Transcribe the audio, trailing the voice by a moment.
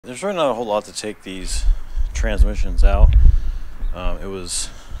There's really not a whole lot to take these transmissions out. It was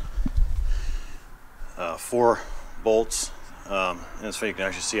 4 bolts, and it's funny, you can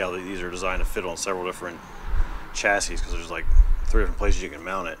actually see how these are designed to fit on several different chassis because there's like 3 different places you can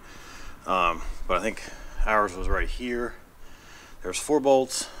mount it. But I think ours was right here. There's 4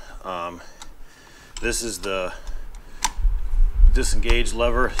 bolts. This is the disengage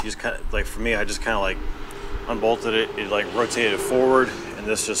lever. You just kind of, like, for me, I just kind of like unbolted it. It like rotated forward, and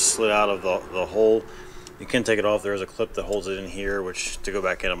this just slid out of the hole. You can take it off. There is a clip that holds it in here, which to go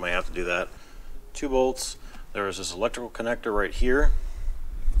back in I might have to do that. 2 bolts. There is this electrical connector right here.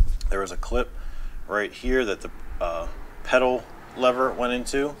 There is a clip right here that the pedal lever went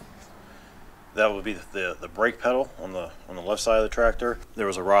into. That would be the brake pedal on the left side of the tractor. There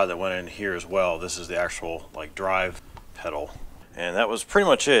was a rod that went in here as well. This is the actual like drive pedal. And that was pretty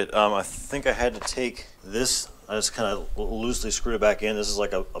much it. I think I had to take this, I just kind of loosely screwed it back in. This is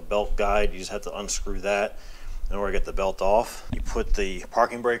like a belt guide. You just have to unscrew that in order to get the belt off. You put the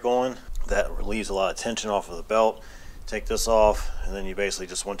parking brake on. That relieves a lot of tension off of the belt. Take this off, and then you basically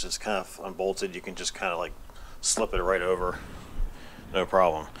just, once it's kind of unbolted, you can just kind of like slip it right over. No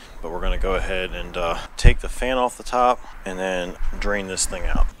problem. But we're going to go ahead and take the fan off the top and then drain this thing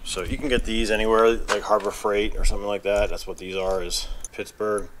out. So you can get these anywhere, like Harbor Freight or something like that. That's what these are, is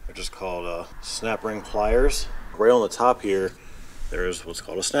Pittsburgh. They're just called snap ring pliers. Right on the top here, there's what's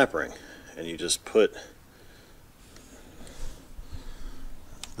called a snap ring. And you just put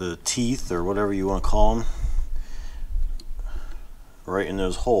the teeth, or whatever you want to call them, right in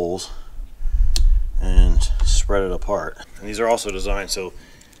those holes and spread it apart. And these are also designed so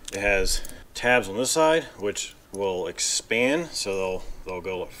it has tabs on this side which will expand, so they'll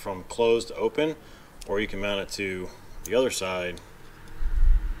go from closed to open, or you can mount it to the other side,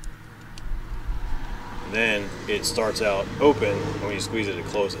 and then it starts out open, and when you squeeze it, it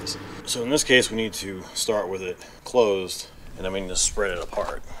closes. So in this case we need to start with it closed, and then we need to spread it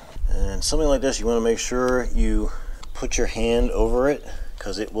apart. And something like this, you want to make sure you put your hand over it,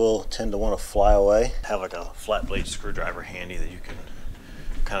 because it will tend to want to fly away. Have like a flat blade screwdriver handy that you can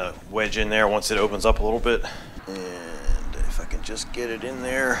kind of wedge in there once it opens up a little bit. And if I can just get it in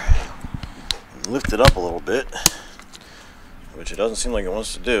there and lift it up a little bit, which it doesn't seem like it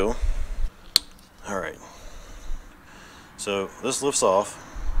wants to do. All right, so this lifts off,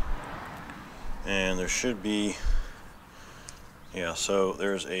 and there should be, yeah, so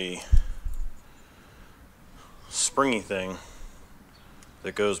there's a springy thing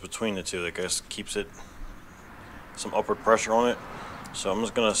that goes between the two that just keeps it, some upward pressure on it. So I'm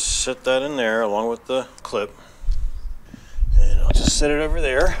just gonna sit that in there along with the clip, and I'll just set it over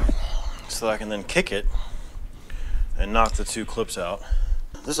there so that I can then kick it and knock the 2 clips out.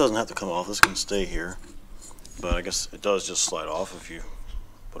 This doesn't have to come off, this can stay here, but I guess it does just slide off if you,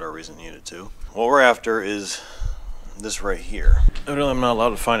 whatever reason, need it to. What we're after is this right here. Evidently I'm not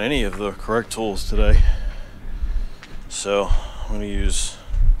allowed to find any of the correct tools today, so I'm going to use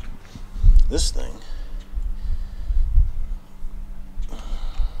this thing.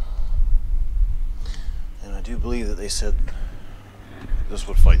 And I do believe that they said this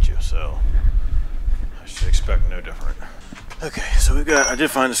would fight you, so I should expect no different. Okay, so we've got, I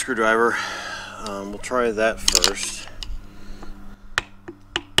did find a screwdriver. We'll try that first.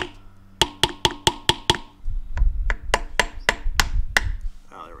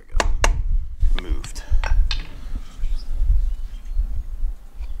 Oh, there we go. Moved.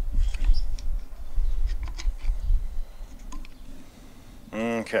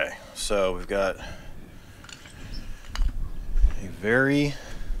 Okay, so we've got a very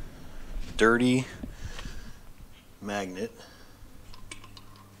dirty magnet.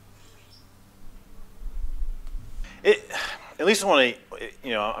 At least on a,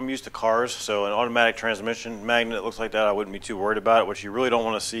 you know, I'm used to cars, so an automatic transmission magnet that looks like that, I wouldn't be too worried about it. What you really don't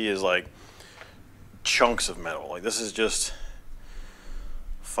want to see is like chunks of metal. Like, this is just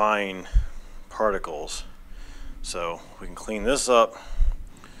fine particles. So we can clean this up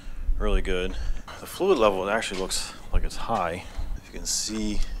really good. The fluid level, it actually looks like it's high. If you can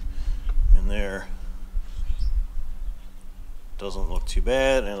see in there, doesn't look too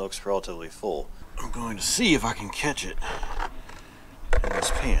bad, and it looks relatively full. I'm going to see if I can catch it in this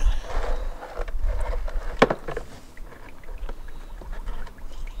pan.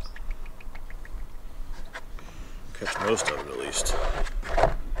 Catch most of it at least.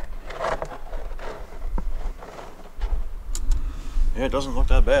 Yeah, it doesn't look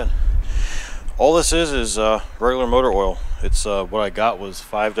that bad. All this is regular motor oil. It's what I got was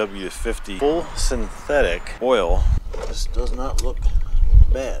 5W50 full synthetic oil. This does not look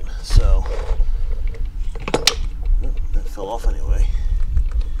bad, so that fell off anyway.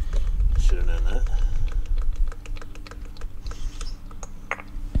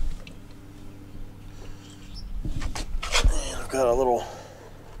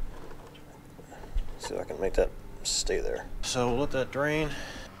 let that drain,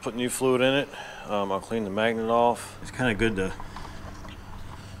 put new fluid in it. I'll clean the magnet off. It's kind of good to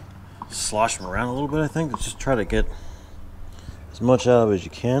slosh them around a little bit, I think. Just try to get as much out of it as you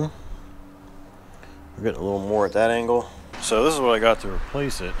can. We're getting a little more at that angle. So this is what I got to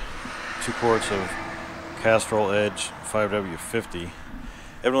replace it. 2 quarts of Castrol Edge 5W50.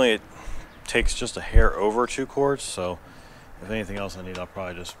 Evidently it takes just a hair over 2 quarts, so if anything else I need, I'll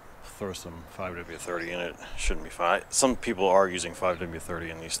probably just throw some 5W30 in it. Shouldn't be fine. Some people are using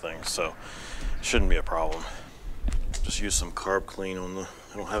 5W30 in these things, so it shouldn't be a problem. Just use some carb clean on the,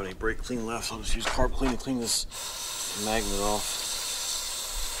 I don't have any brake clean left, so I'll just use carb clean to clean this magnet off.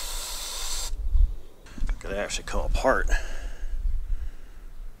 Could actually come apart.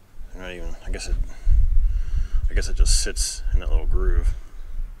 Not even, I guess it just sits in that little groove.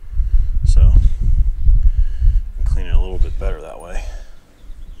 So you can clean it a little bit better that way.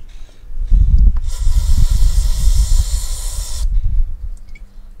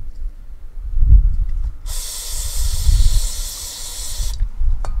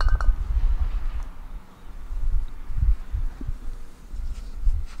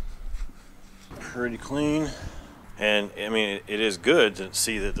 Pretty clean. And I mean, it is good to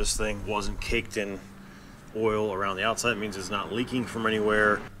see that this thing wasn't caked in oil around the outside. It means it's not leaking from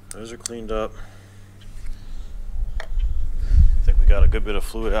anywhere. Those are cleaned up. I think we got a good bit of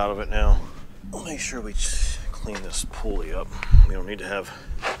fluid out of it now. We'll make sure we clean this pulley up. We don't need to have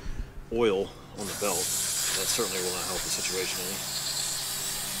oil on the belt. That certainly will not help the situation any.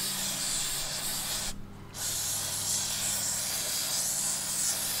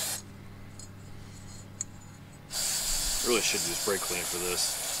 Really should use brake clean for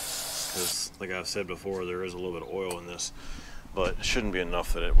this, because like I've said before, there is a little bit of oil in this, but it shouldn't be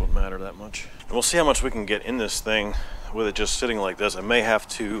enough that it would matter that much. And we'll see how much we can get in this thing with it just sitting like this. I may have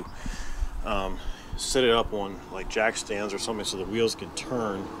to set it up on like jack stands or something so the wheels can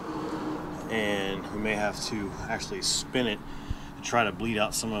turn, and we may have to actually spin it to try to bleed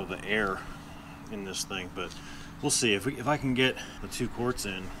out some of the air in this thing. But we'll see. If I can get the 2 quarts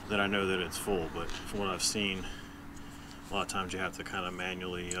in, then I know that it's full. But from what I've seen, a lot of times you have to kind of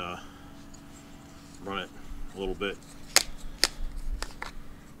manually run it a little bit.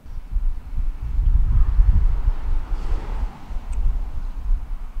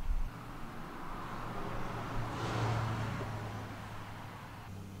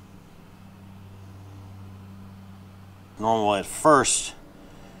 Normally at first,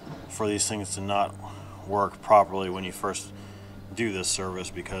 for these things to not work properly when you first do this service,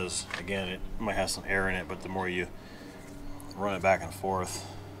 because again, it might have some air in it, but the more you run it back and forth,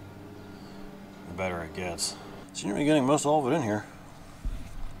 the better it gets. So you're getting most all of it in here.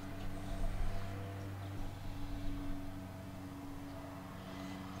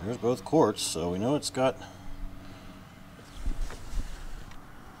 There's both quarts, so we know it's got,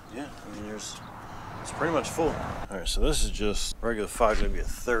 yeah, I mean it's pretty much full. Alright, so this is just regular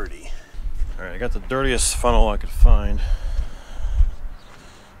 5W30. Alright, I got the dirtiest funnel I could find.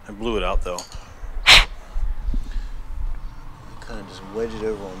 I blew it out though. Kind of just wedge it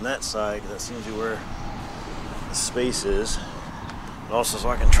over on that side, because that seems to be where the space is. And also so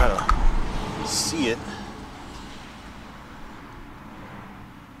I can try to see it.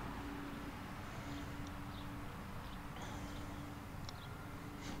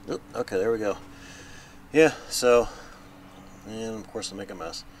 Oop, okay, there we go. Yeah, so, and of course I make a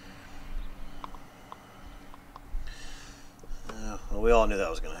mess. Well, we all knew that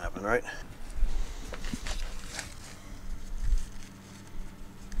was going to happen, right?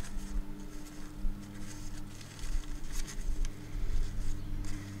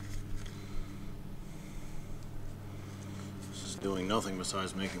 This is doing nothing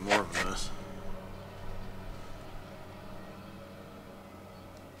besides making more of a mess.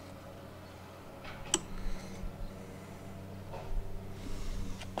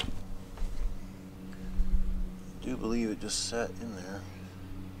 I do believe it just sat in there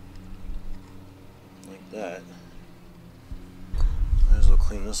like that. Might as well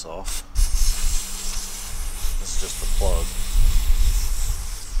clean this off. This is just the plug.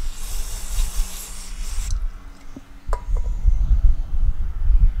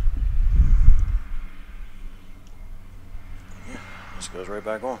 Yeah, this goes right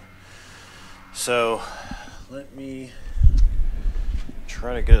back on. So let me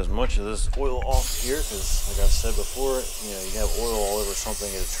try to get as much of this oil off here, because like I've said before, you know, you have oil all over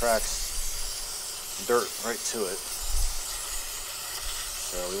something, it attracts dirt right to it.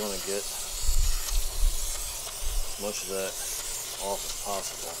 So we want to get as much of that off as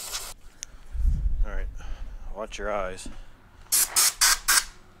possible. Alright, watch your eyes.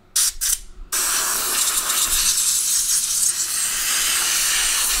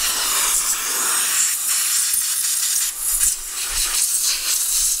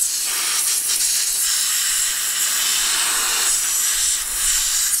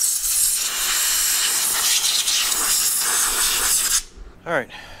 All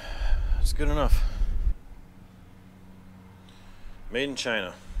right, that's good enough. Made in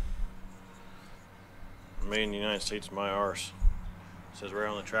China. Made in the United States, my arse. It says right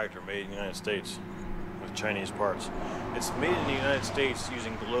on the tractor, made in the United States with Chinese parts. It's made in the United States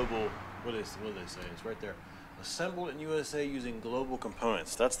using global, what do they say? It's right there. Assembled in USA using global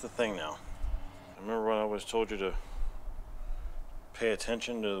components. That's the thing now. Remember when I always told you to pay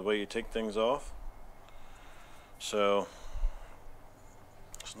attention to the way you take things off? So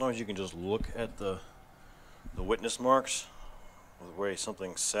sometimes you can just look at the witness marks with the way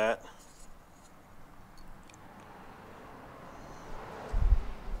something sat.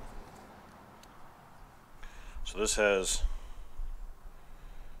 So this has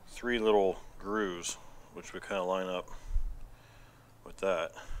 3 little grooves, which would kind of line up with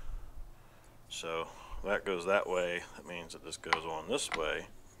that. So that goes that way. That means that this goes on this way.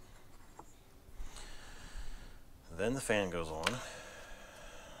 Then the fan goes on.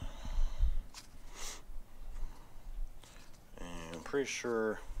 And I'm pretty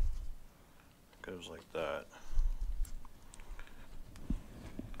sure it goes like that.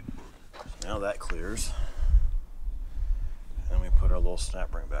 So now that clears. And we put our little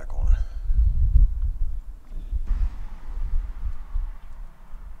snap ring back on.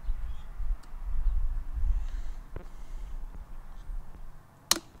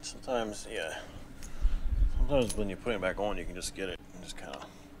 Sometimes, yeah. Sometimes when you put it back on, you can just get it and just kind of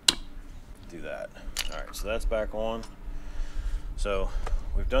do that. All right, so that's back on. So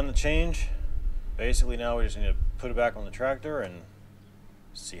we've done the change. Basically now we just need to put it back on the tractor and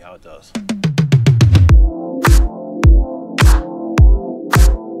see how it does.